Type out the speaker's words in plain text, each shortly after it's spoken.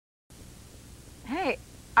Hey,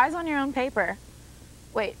 eyes on your own paper.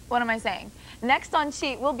 Wait, what am I saying? Next on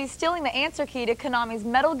Cheat, we'll be stealing the answer key to Konami's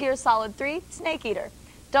Metal Gear Solid 3 Snake Eater.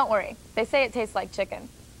 Don't worry, they say it tastes like chicken.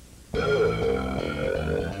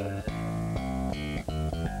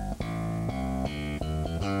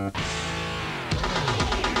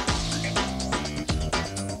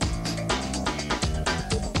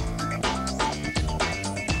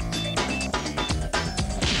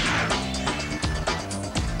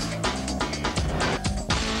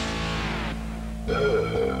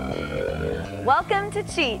 Welcome to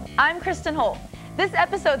Cheat. I'm Kristin Holt. This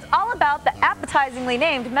episode's all about the appetizingly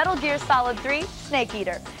named Metal Gear Solid 3 Snake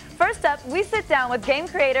Eater. First up, we sit down with game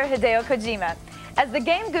creator Hideo Kojima. As the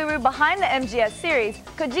game guru behind the MGS series,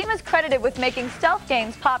 Kojima's credited with making stealth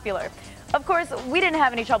games popular. Of course, we didn't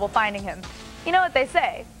have any trouble finding him. You know what they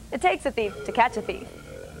say, it takes a thief to catch a thief.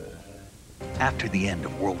 After the end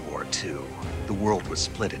of World War II, the world was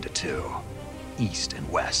split into two, East and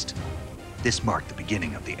West. This marked the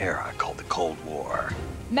beginning of the era called the Cold War.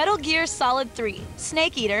 Metal Gear Solid 3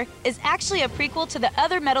 Snake Eater is actually a prequel to the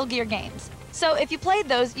other Metal Gear games. So if you played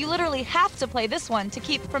those, you literally have to play this one to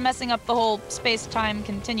keep from messing up the whole space-time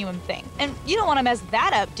continuum thing. And you don't want to mess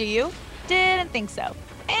that up, do you? Didn't think so.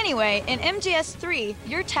 Anyway, in MGS 3,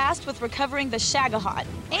 you're tasked with recovering the Shagohod,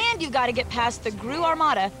 and you've got to get past the Gru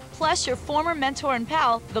Armada, plus your former mentor and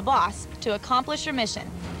pal, the boss, to accomplish your mission.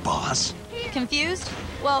 Boss? Confused?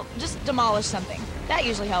 Well, just demolish something. That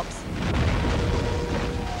usually helps.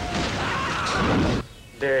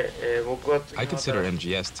 I consider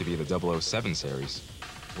MGS to be the 007 series,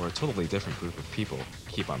 where a totally different group of people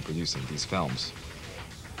keep on producing these films.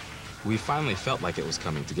 We finally felt like it was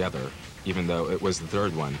coming together, even though it was the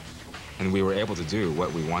third one, and we were able to do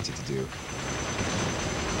what we wanted to do.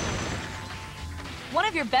 One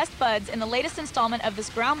of your best buds in the latest installment of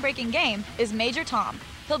this groundbreaking game is Major Tom.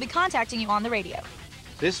 He'll be contacting you on the radio.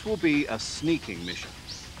 This will be a sneaking mission.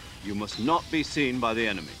 You must not be seen by the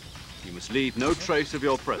enemy. You must leave no trace of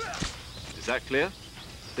your presence. Is that clear?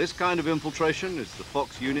 This kind of infiltration is the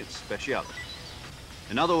Fox unit's speciality.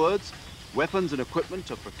 In other words, weapons and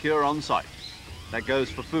equipment are procured on site. That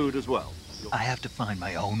goes for food as well. I have to find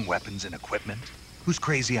my own weapons and equipment? Whose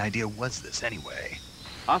crazy idea was this anyway?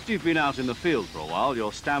 After you've been out in the field for a while,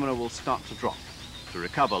 your stamina will start to drop. To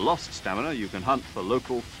recover lost stamina, you can hunt for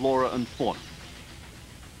local flora and fauna.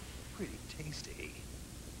 Pretty tasty.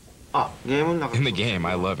 In the game,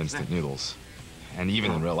 I love instant noodles. And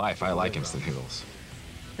even in real life, I like instant noodles.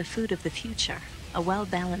 The food of the future. A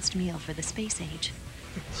well-balanced meal for the space age.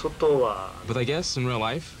 But I guess in real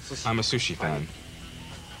life, I'm a sushi fan.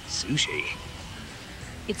 Sushi?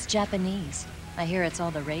 It's Japanese. I hear it's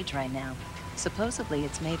all the rage right now. Supposedly,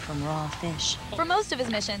 it's made from raw fish. For most of his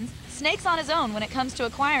missions, Snake's on his own when it comes to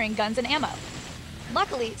acquiring guns and ammo.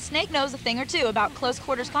 Luckily, Snake knows a thing or two about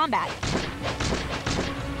close-quarters combat.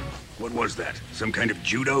 What was that? Some kind of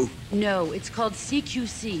judo? No, it's called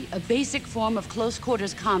CQC, a basic form of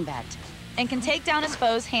close-quarters combat. And can take down his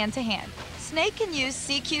foes hand-to-hand. Snake can use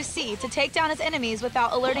CQC to take down his enemies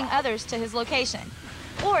without alerting others to his location.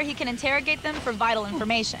 Or he can interrogate them for vital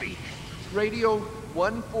information. Radio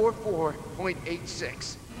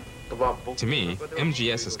 144.86. To me,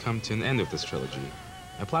 MGS has come to an end of this trilogy.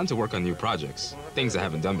 I plan to work on new projects, things I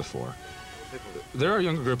haven't done before. There are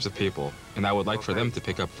younger groups of people, and I would like for them to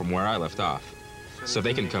pick up from where I left off, so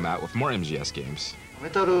they can come out with more MGS games.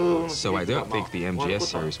 So I don't think the MGS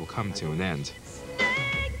series will come to an end.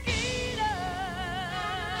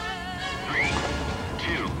 3,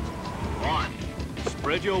 2, 1.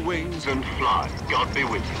 Spread your wings And fly. God be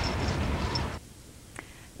with you.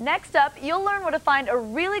 Next up, you'll learn where to find a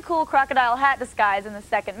really cool crocodile hat disguise in the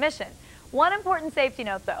second mission. One important safety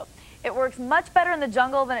note, though. It works much better in the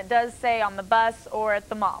jungle than it does, say, on the bus or at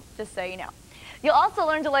the mall, just so you know. You'll also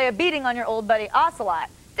learn to lay a beating on your old buddy Ocelot.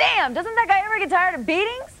 Damn, doesn't that guy ever get tired of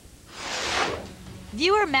beatings?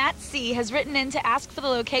 Viewer Matt C. has written in to ask for the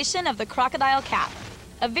location of the crocodile cap.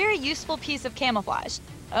 A very useful piece of camouflage.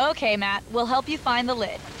 Okay, Matt, we'll help you find the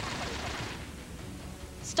lid.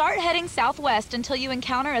 Start heading southwest until you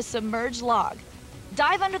encounter a submerged log.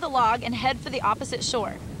 Dive under the log and head for the opposite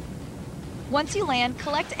shore. Once you land,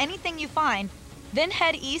 collect anything you find, then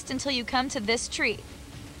head east until you come to this tree.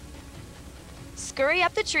 Scurry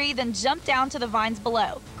up the tree, then jump down to the vines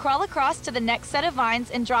below. Crawl across to the next set of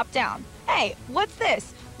vines and drop down. Hey, what's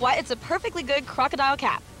this? Why, it's a perfectly good crocodile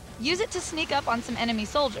cap. Use it to sneak up on some enemy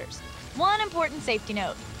soldiers. One important safety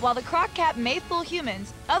note. While the croc cap may fool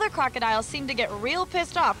humans, other crocodiles seem to get real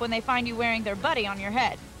pissed off when they find you wearing their buddy on your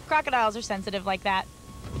head. Crocodiles are sensitive like that.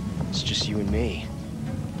 It's just you and me.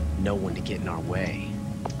 No one to get in our way.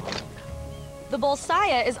 The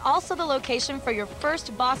Bolsaya is also the location for your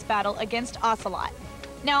first boss battle against Ocelot.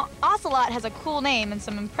 Now, Ocelot has a cool name and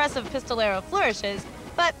some impressive pistolero flourishes,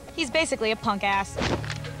 but he's basically a punk ass.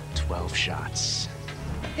 12 shots.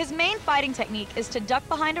 His main fighting technique is to duck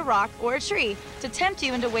behind a rock or a tree to tempt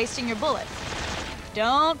you into wasting your bullets.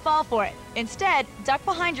 Don't fall for it. Instead, duck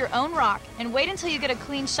behind your own rock and wait until you get a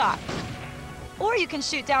clean shot. Or you can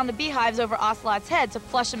shoot down the beehives over Ocelot's head to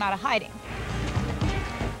flush him out of hiding.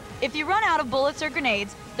 If you run out of bullets or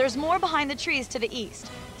grenades, there's more behind the trees to the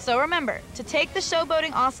east. So remember, to take the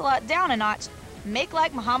showboating Ocelot down a notch, make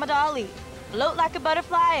like Muhammad Ali. Float like a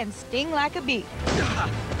butterfly and sting like a bee.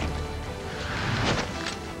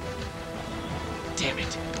 Damn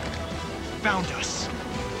it. Found us.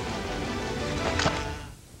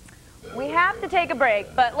 We have to take a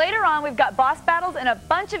break, but later on we've got boss battles and a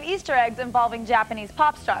bunch of Easter eggs involving Japanese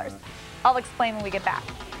pop stars. I'll explain when we get back.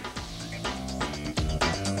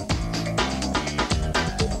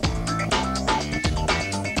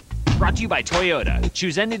 Brought to you by Toyota.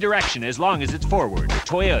 Choose any direction as long as it's forward.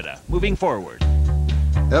 Toyota, moving forward.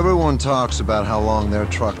 Everyone talks about how long their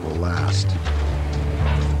truck will last.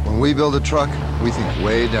 When we build a truck, we think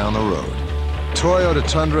way down the road. Toyota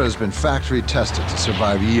Tundra has been factory tested to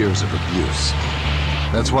survive years of abuse.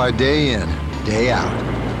 That's why day in, day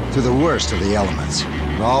out, through the worst of the elements,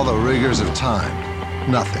 and all the rigors of time,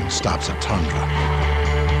 nothing stops a Tundra.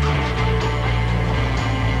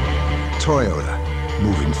 Toyota,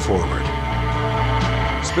 moving forward.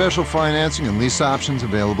 Special financing and lease options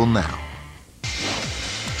available now.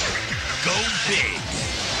 Go big.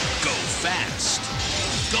 Go fast.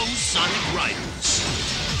 Go Sonic Riders.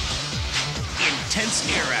 Intense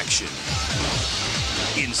air action.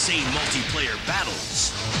 Insane multiplayer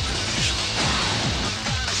battles.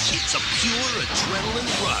 It's a pure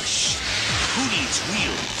adrenaline rush. Who needs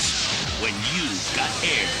wheels when you've got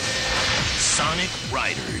air? Sonic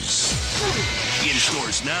Riders. In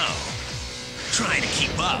stores now. Trying to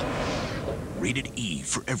keep up. Rated E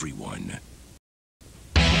for everyone.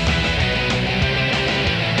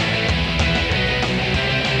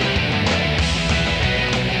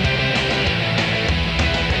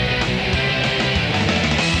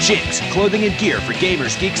 Jinx, clothing and gear for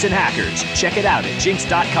gamers, geeks, and hackers. Check it out at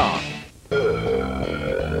jinx.com.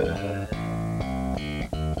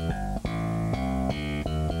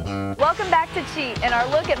 Welcome back to Cheat and our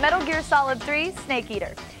look at Metal Gear Solid 3 Snake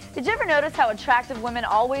Eater. Did you ever notice how attractive women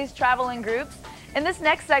always travel in groups? In this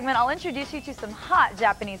next segment, I'll introduce you to some hot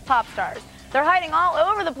Japanese pop stars. They're hiding all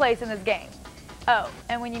over the place in this game. Oh,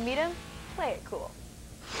 and when you meet them, play it cool.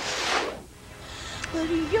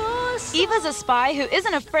 Eva's a spy who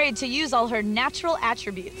isn't afraid to use all her natural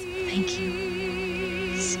attributes. Thank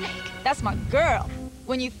you, Snake. That's my girl.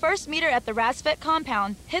 When you first meet her at the Rasvet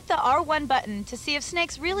compound, hit the R1 button to see if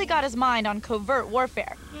Snake's really got his mind on covert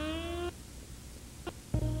warfare.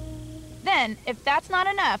 Then, if that's not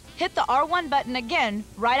enough, hit the R1 button again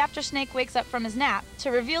right after Snake wakes up from his nap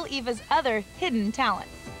to reveal Eva's other hidden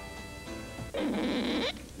talents.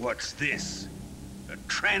 What's this? A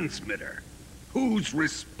transmitter? Who's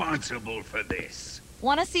responsible for this?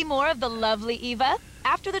 Want to see more of the lovely Eva?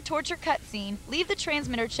 After the torture cutscene, leave the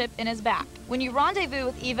transmitter chip in his back. When you rendezvous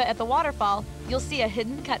with Eva at the waterfall, you'll see a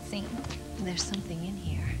hidden cutscene. There's something in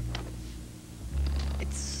here.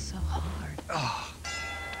 It's so hard. Oh.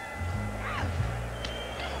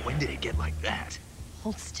 When did it get like that?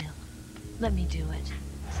 Hold still. Let me do it.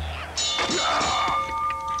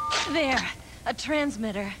 There, a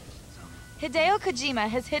transmitter. Hideo Kojima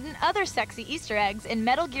has hidden other sexy Easter eggs in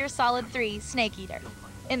Metal Gear Solid 3 Snake Eater.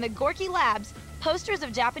 In the Gorky Labs, posters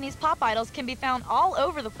of Japanese pop idols can be found all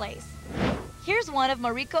over the place. Here's one of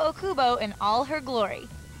Mariko Okubo in all her glory.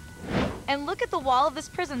 And look at the wall of this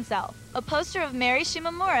prison cell. A poster of Mary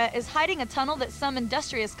Shimomura is hiding a tunnel that some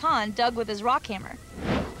industrious con dug with his rock hammer.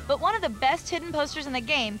 But one of the best hidden posters in the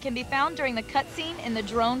game can be found during the cutscene in the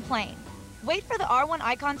drone plane. Wait for the R1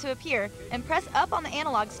 icon to appear and press up on the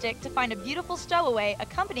analog stick to find a beautiful stowaway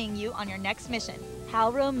accompanying you on your next mission. How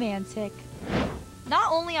romantic.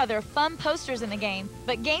 Not only are there fun posters in the game,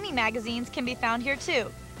 but gaming magazines can be found here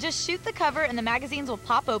too. Just shoot the cover and the magazines will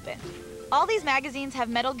pop open. All these magazines have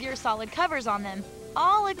Metal Gear Solid covers on them,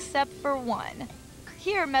 all except for one.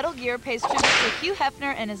 Here, Metal Gear pays tribute to Hugh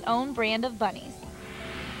Hefner and his own brand of bunnies.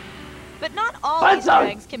 But not all Easter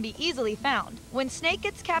eggs can be easily found. When Snake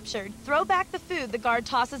gets captured, throw back the food the guard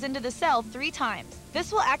tosses into the cell 3 times.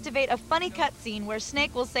 This will activate a funny cutscene where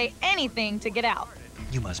Snake will say anything to get out.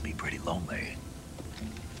 You must be pretty lonely.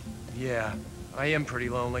 Yeah, I am pretty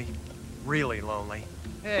lonely. Really lonely.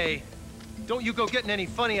 Hey, Don't you go getting any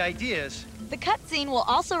funny ideas. The cutscene will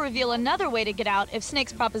also reveal another way to get out if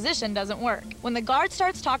Snake's proposition doesn't work. When the guard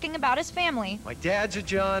starts talking about his family... My dad's a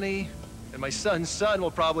Johnny, and my son's son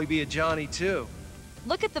will probably be a Johnny, too.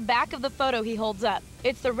 Look at the back of the photo he holds up.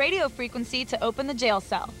 It's the radio frequency to open the jail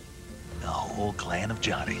cell. The whole clan of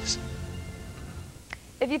Johnnies.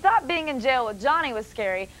 If you thought being in jail with Johnny was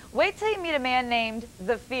scary, wait till you meet a man named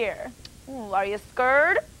The Fear. Ooh, are you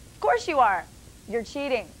scared? Of course you are. You're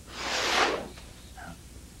cheating.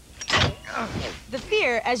 The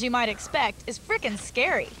Fear, as you might expect, is frickin'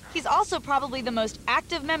 scary. He's also probably the most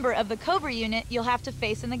active member of the Cobra unit you'll have to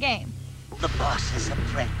face in the game. The boss's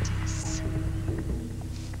apprentice.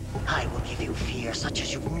 I will give you fear such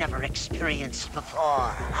as you've never experienced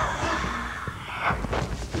before.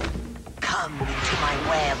 Come into my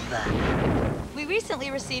web. We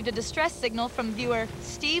recently received a distress signal from viewer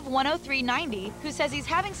Steve10390, who says he's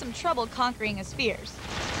having some trouble conquering his fears.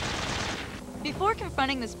 Before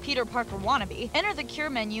confronting this Peter Parker wannabe, enter the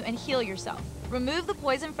cure menu and heal yourself. Remove the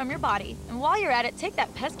poison from your body, and while you're at it, take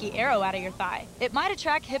that pesky arrow out of your thigh. It might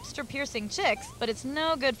attract hipster-piercing chicks, but it's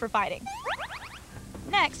no good for fighting.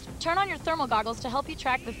 Next, turn on your thermal goggles to help you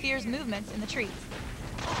track the Fear's movements in the trees.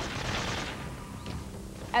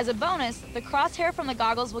 As a bonus, the crosshair from the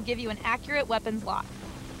goggles will give you an accurate weapons lock.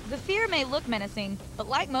 The Fear may look menacing, but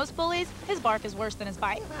like most bullies, his bark is worse than his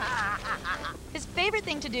bite. His favorite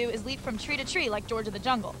thing to do is leap from tree to tree like George of the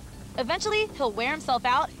Jungle. Eventually, he'll wear himself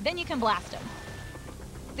out, then you can blast him.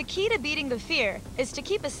 The key to beating the Fear is to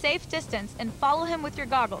keep a safe distance and follow him with your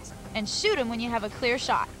goggles, and shoot him when you have a clear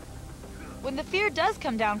shot. When the Fear does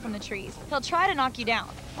come down from the trees, he'll try to knock you down.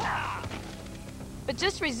 But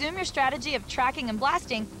just resume your strategy of tracking and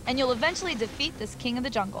blasting, and you'll eventually defeat this king of the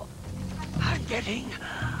jungle. I'm getting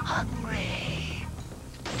hungry.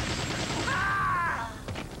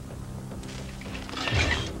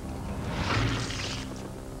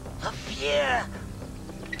 The fear!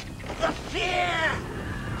 The fear!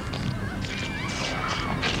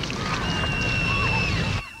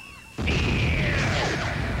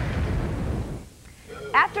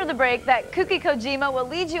 After the break, that kooky Kojima will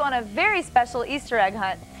lead you on a very special Easter egg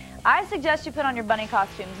hunt. I suggest you put on your bunny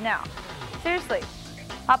costumes now. Seriously,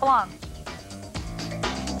 hop along.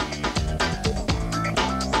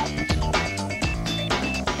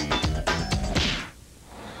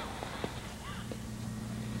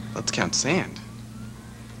 Let's count sand.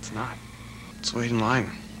 It's not. Let's wait in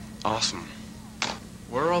line. Awesome.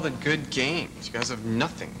 Where are all the good games? You guys have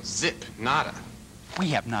nothing. Zip. Nada. We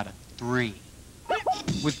have nada 3.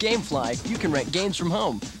 With GameFly, you can rent games from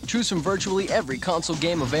home. Choose from virtually every console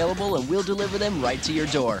game available and we'll deliver them right to your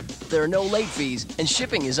door. There are no late fees and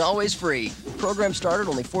shipping is always free. Programs start at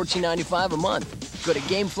only $14.95 a month. Go to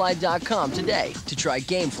GameFly.com today to try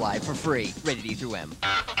GameFly for free. Rated E through M.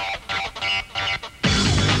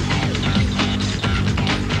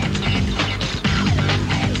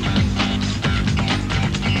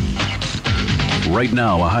 Right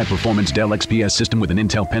now, a high-performance Dell XPS system with an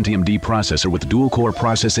Intel Pentium D processor with dual-core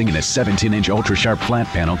processing and a 17-inch ultra-sharp flat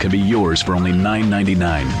panel can be yours for only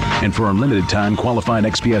 $9.99. And for a limited time, qualified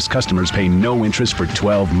XPS customers pay no interest for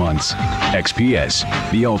 12 months.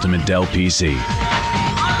 XPS, the ultimate Dell PC.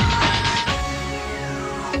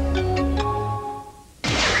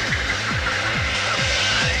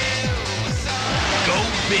 Go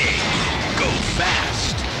big. Go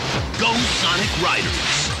fast. Go Sonic Riders.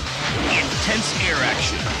 Intense air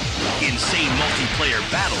action, insane multiplayer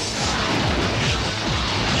battles.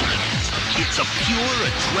 It's a pure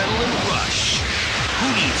adrenaline rush. Who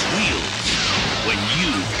needs wheels when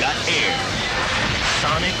you've got air?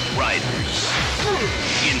 Sonic Riders.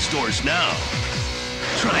 In stores now.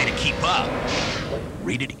 Try to keep up.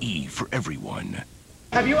 Rated E for everyone.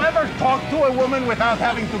 Have you ever talked to a woman without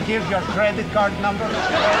having to give your credit card number?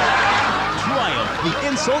 Triumph the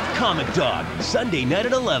Insult Comic Dog, Sunday night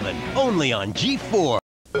at 11, only on G4.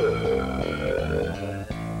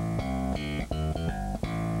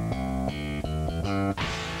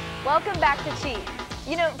 Welcome back to Cheese.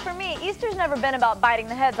 You know, for me, Easter's never been about biting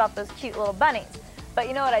the heads off those cute little bunnies. But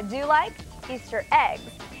you know what I do like? Easter eggs.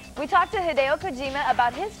 We talked to Hideo Kojima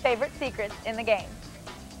about his favorite secrets in the game.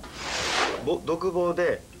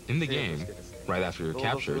 In the game, right after you're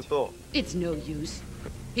captured, It's no use.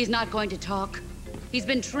 He's not going to talk. He's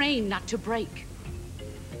been trained not to break.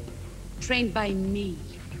 Trained by me.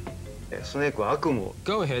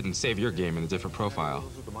 go ahead and save your game in a different profile.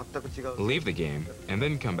 Leave the game, and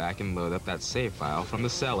then come back and load up that save file from the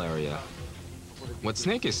cell area. What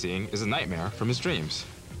Snake is seeing is a nightmare from his dreams.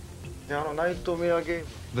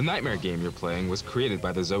 The nightmare game you're playing was created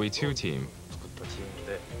by the Zoe 2 team.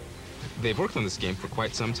 They've worked on this game for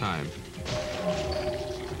quite some time.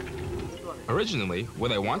 Originally,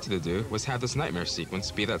 what I wanted to do was have this nightmare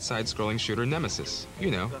sequence be that side-scrolling shooter nemesis.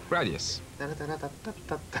 You know, Gradius.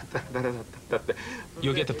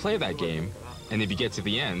 You'll get to play that game, and if you get to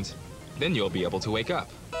the end, then you'll be able to wake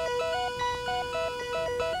up.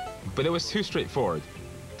 But it was too straightforward,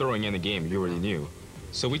 throwing in a game you already knew.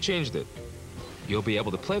 So we changed it. You'll be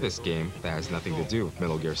able to play this game that has nothing to do with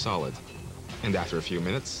Metal Gear Solid. And after a few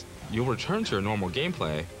minutes, you'll return to your normal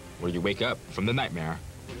gameplay, where you wake up from the nightmare.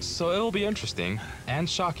 So it'll be interesting and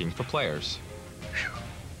shocking for players.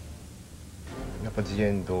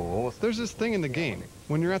 There's this thing in the game,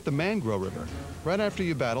 when you're at the Mangro River, right after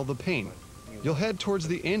you battle the Pain. You'll head towards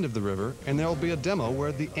the end of the river, and there'll be a demo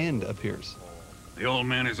where the end appears. The old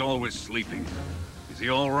man is always sleeping. Is he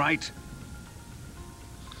all right?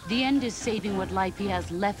 The end is saving what life he has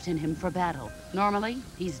left in him for battle. Normally,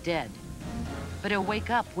 he's dead. But he'll wake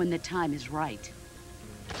up when the time is right.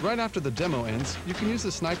 Right after the demo ends, you can use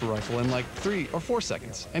the sniper rifle in like 3 or 4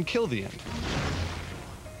 seconds and kill the end.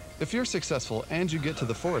 If you're successful and you get to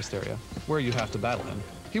the forest area, where you have to battle him,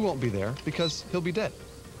 he won't be there because he'll be dead.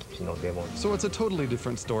 So it's a totally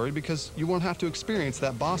different story because you won't have to experience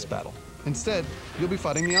that boss battle. Instead, you'll be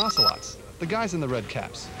fighting the Ocelots, the guys in the red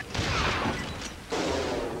caps.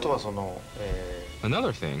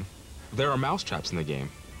 Another thing, there are mousetraps in the game.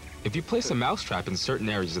 If you place a mousetrap in certain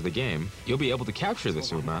areas of the game, you'll be able to capture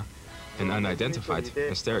this Uma, an unidentified,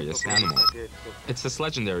 mysterious animal. It's this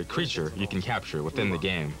legendary creature you can capture within the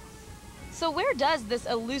game. So where does this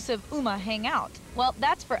elusive Uma hang out? Well,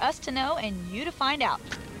 that's for us to know and you to find out.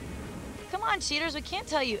 Come on, cheaters, we can't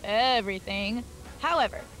tell you everything.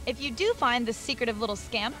 However, if you do find this secretive little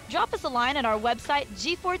scamp, drop us a line at our website,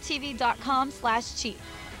 g4tv.com/cheat.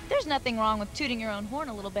 There's nothing wrong with tooting your own horn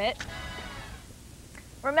a little bit.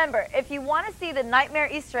 Remember, if you want to see the nightmare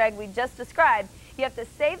Easter egg we just described, you have to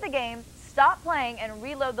save the game, stop playing, and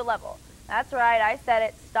reload the level. That's right, I said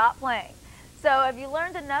it, stop playing. So have you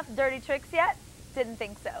learned enough dirty tricks yet? Didn't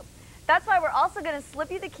think so. That's why we're also going to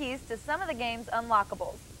slip you the keys to some of the game's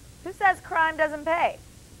unlockables. Who says crime doesn't pay?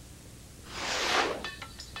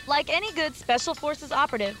 Like any good Special Forces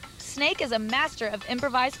operative, Snake is a master of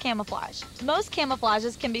improvised camouflage. Most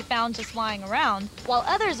camouflages can be found just lying around, while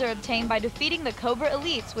others are obtained by defeating the Cobra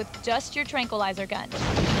elites with just your tranquilizer gun.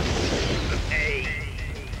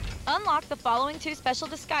 Unlock the following 2 special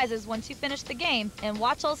disguises once you finish the game, and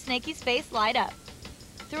watch old Snakey's face light up.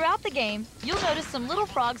 Throughout the game, you'll notice some little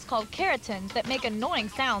frogs called keratins that make annoying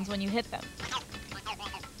sounds when you hit them.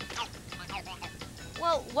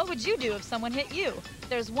 Well, what would you do if someone hit you?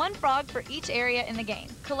 There's 1 frog for each area in the game.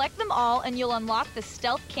 Collect them all and you'll unlock the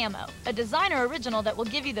Stealth Camo, a designer original that will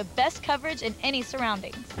give you the best coverage in any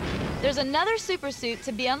surroundings. There's another super suit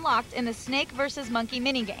to be unlocked in the Snake vs. Monkey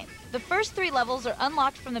minigame. The first 3 levels are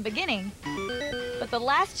unlocked from the beginning, but the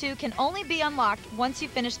last 2 can only be unlocked once you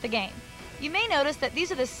finish the game. You may notice that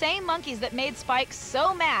these are the same monkeys that made Spike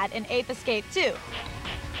so mad in Ape Escape 2.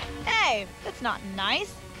 Hey, that's not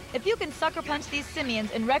nice. If you can sucker punch these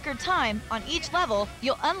simians in record time on each level,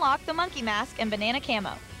 you'll unlock the monkey mask and banana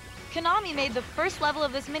camo. Konami made the first level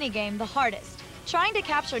of this minigame the hardest. Trying to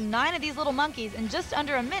capture 9 of these little monkeys in just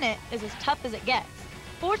under a minute is as tough as it gets.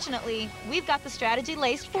 Fortunately, we've got the strategy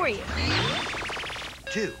laced for you.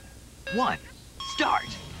 2, 1,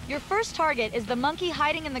 start! Your first target is the monkey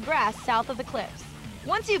hiding in the grass south of the cliffs.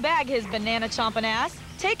 Once you bag his banana chomping ass,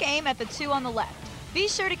 take aim at the 2 on the left. Be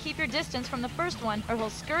sure to keep your distance from the first one or he'll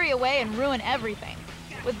scurry away and ruin everything.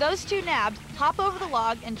 With those 2 nabbed, hop over the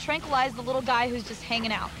log and tranquilize the little guy who's just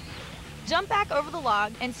hanging out. Jump back over the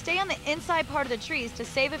log and stay on the inside part of the trees to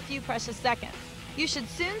save a few precious seconds. You should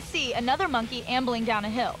soon see another monkey ambling down a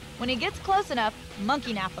hill. When he gets close enough,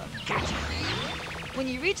 monkey nap him. Gotcha. When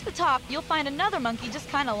you reach the top, you'll find another monkey just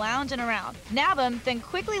kind of lounging around. Nab him, then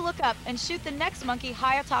quickly look up and shoot the next monkey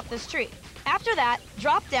high atop this tree. After that,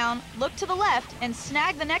 drop down, look to the left, and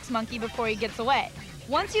snag the next monkey before he gets away.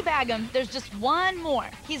 Once you bag him, there's just 1 more.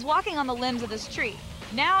 He's walking on the limbs of this tree.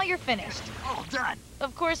 Now you're finished. All done.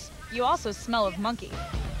 Of course, you also smell of monkey.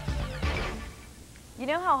 You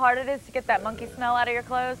know how hard it is to get that monkey smell out of your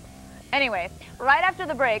clothes? Anyway, right after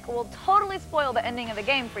the break, we'll totally spoil the ending of the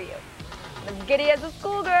game for you. As giddy as a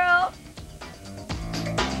schoolgirl.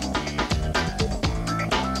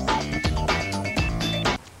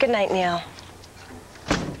 Good night, Neil.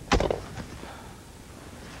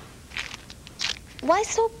 Why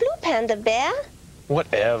so blue, Panda Bear?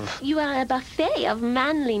 Whatever. You are a buffet of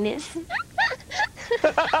manliness.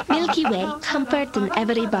 Milky Way, comfort in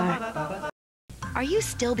every bar. Are you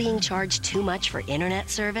still being charged too much for internet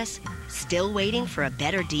service? Still waiting for a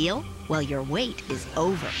better deal? Well, your wait is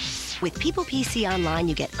over. With People PC Online,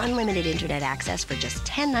 you get unlimited internet access for just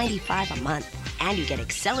 $10.95 a month. And you get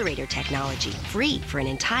accelerator technology free for an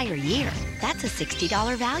entire year. That's a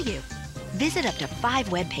 $60 value. Visit up to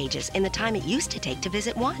 5 web pages in the time it used to take to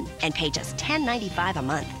visit one, and pay just $10.95 a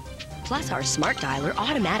month. Plus, our smart dialer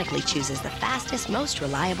automatically chooses the fastest, most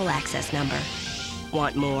reliable access number.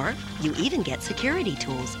 Want more? You even get security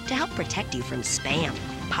tools to help protect you from spam,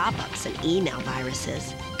 pop-ups, and email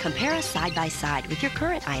viruses. Compare us side by side with your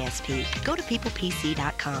current ISP. Go to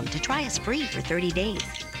peoplepc.com to try us free for 30 days.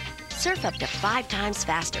 Surf up to 5 times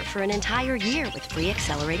faster for an entire year with free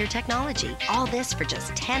accelerator technology. All this for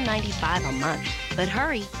just $10.95 a month. But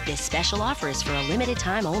hurry, this special offer is for a limited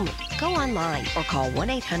time only. Go online or call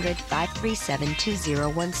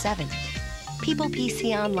 1-800-537-2017. People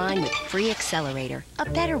PC Online with free accelerator, a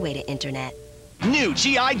better way to internet. New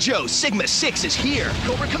G.I. Joe Sigma 6 is here.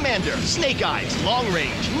 Cobra Commander, Snake Eyes, Long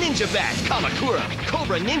Range, Ninja Bat, Kamakura,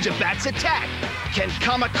 Cobra Ninja Bats attack. Can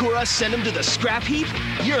Kamakura send him to the scrap heap?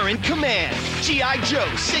 You're in command. G.I. Joe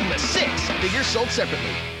Sigma 6. Figures sold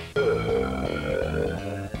separately.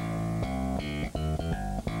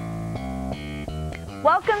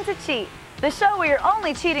 Welcome to Cheat, the show where you're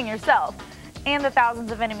only cheating yourself and the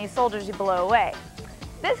thousands of enemy soldiers you blow away.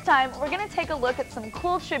 This time, we're going to take a look at some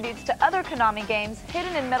cool tributes to other Konami games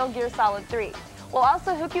hidden in Metal Gear Solid 3. We'll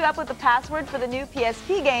also hook you up with the password for the new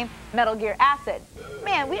PSP game, Metal Gear Acid.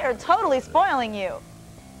 Man, we are totally spoiling you.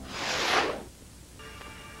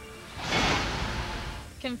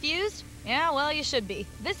 Confused? Yeah, well, you should be.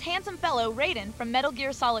 This handsome fellow, Raiden, from Metal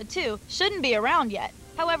Gear Solid 2, shouldn't be around yet.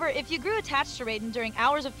 However, if you grew attached to Raiden during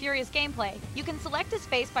hours of furious gameplay, you can select his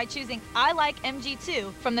face by choosing I Like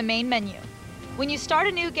MG2 from the main menu. When you start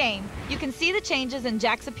a new game, you can see the changes in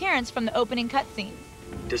Jack's appearance from the opening cutscenes.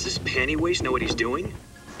 Does this pantywaist know what he's doing?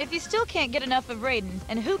 If you still can't get enough of Raiden,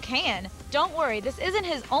 and who can, don't worry, this isn't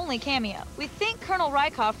his only cameo. We think Colonel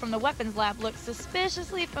Rykov from the weapons lab looks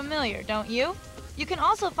suspiciously familiar, don't you? You can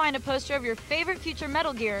also find a poster of your favorite future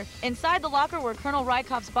Metal Gear inside the locker where Colonel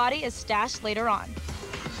Rykov's body is stashed later on.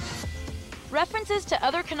 References to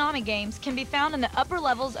other Konami games can be found in the upper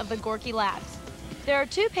levels of the Gorky Labs. There are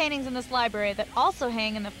 2 paintings in this library that also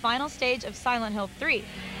hang in the final stage of Silent Hill 3.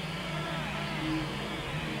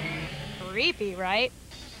 Creepy, right?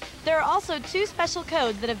 There are also 2 special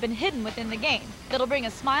codes that have been hidden within the game that'll bring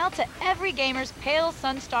a smile to every gamer's pale,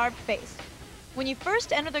 sun-starved face. When you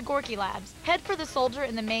first enter the Gorky Labs, head for the soldier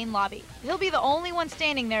in the main lobby. He'll be the only one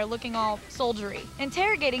standing there looking all soldiery.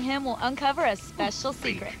 Interrogating him will uncover a special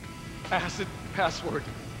secret. Acid password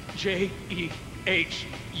Jehutty.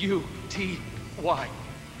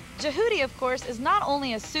 Jehutty, of course, is not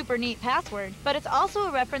only a super neat password, but it's also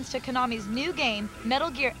a reference to Konami's new game, Metal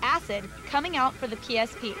Gear Acid, coming out for the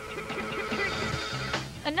PSP.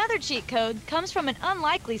 Another cheat code comes from an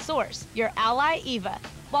unlikely source, your ally Eva.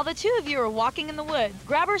 While the 2 of you are walking in the woods,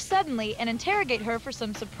 grab her suddenly and interrogate her for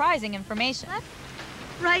some surprising information.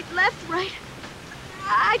 Right, left, right.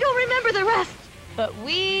 I don't remember the rest. But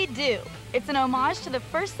we do. It's an homage to the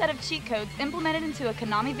first set of cheat codes implemented into a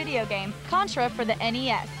Konami video game, Contra for the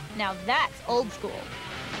NES. Now that's old school.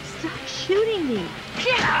 Stop shooting me.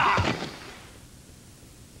 Yeah!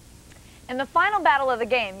 In the final battle of the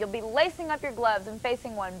game, you'll be lacing up your gloves and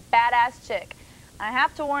facing one badass chick. I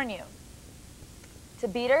have to warn you, to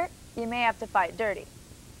beat her, you may have to fight dirty.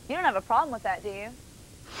 You don't have a problem with that, do you?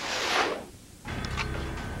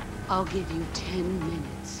 I'll give you 10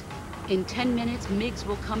 minutes. In 10 minutes, Miggs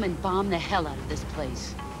will come and bomb the hell out of this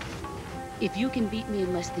place. If you can beat me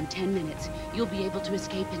in less than 10 minutes, you'll be able to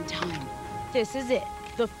escape in time. This is it.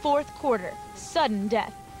 The 4th quarter. Sudden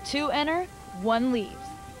death. 2 enter, 1 leaves.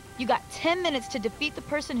 You got 10 minutes to defeat the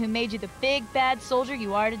person who made you the big, bad soldier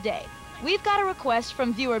you are today. We've got a request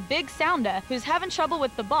from viewer Big Sounda, who's having trouble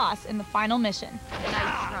with the boss in the final mission. Nice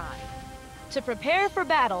try. To prepare for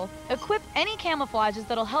battle, equip any camouflages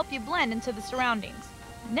that'll help you blend into the surroundings.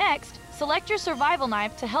 Next, select your survival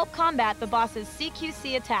knife to help combat the boss's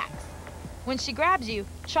CQC attacks. When she grabs you,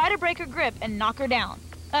 try to break her grip and knock her down.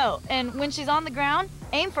 Oh, and when she's on the ground,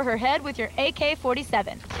 aim for her head with your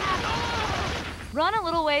AK-47. Run a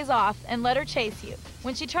little ways off and let her chase you.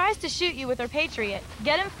 When she tries to shoot you with her Patriot,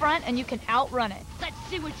 get in front and you can outrun it. Let's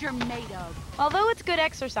see what you're made of. Although it's good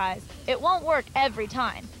exercise, it won't work every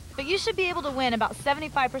time. But you should be able to win about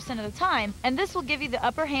 75% of the time, and this will give you the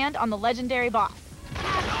upper hand on the legendary boss.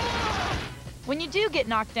 When you do get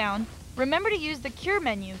knocked down, remember to use the cure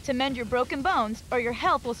menu to mend your broken bones or your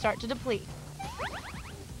health will start to deplete.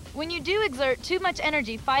 When you do exert too much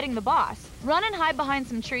energy fighting the boss, run and hide behind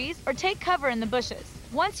some trees or take cover in the bushes.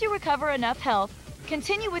 Once you recover enough health,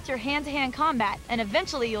 continue with your hand-to-hand combat and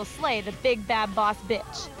eventually you'll slay the big bad boss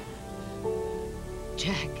bitch.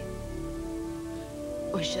 Jack.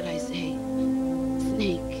 Or should I say,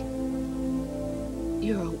 Snake.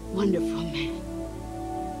 You're a wonderful man.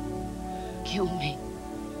 Kill me.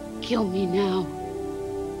 Kill me now.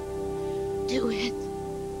 Do it.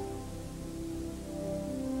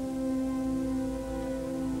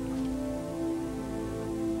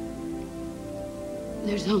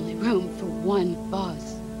 There's only room for one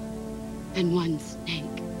boss and one Snake.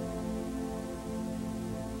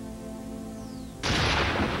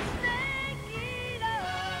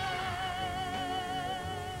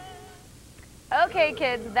 Okay,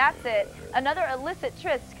 kids, that's it. Another illicit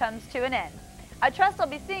tryst comes to an end. I trust I'll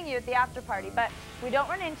be seeing you at the after party, but if we don't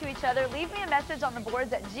run into each other, leave me a message on the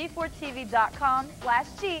boards at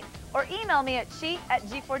g4tv.com/cheat or email me at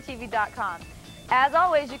cheat@g4tv.com. As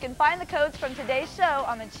always, you can find the codes from today's show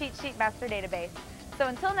on the Cheat Sheet Master Database. So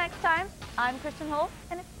until next time, I'm Kristin Holt,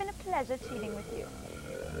 and it's been a pleasure cheating with you.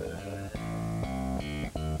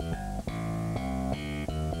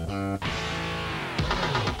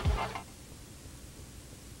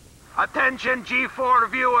 Attention G4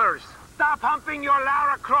 viewers! Stop humping your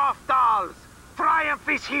Lara Croft dolls! Triumph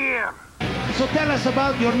is here! So tell us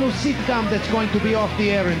about your new sitcom that's going to be off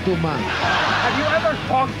the air in 2 months. Have you ever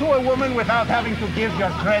talked to a woman without having to give your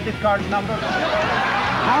credit card number?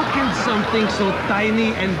 How can something so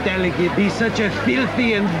tiny and delicate be such a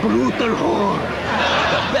filthy and brutal whore?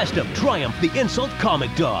 The best of Triumph the Insult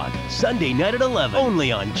Comic Dog. Sunday night at 11.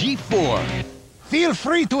 Only on G4. Feel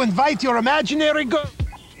free to invite your imaginary girl.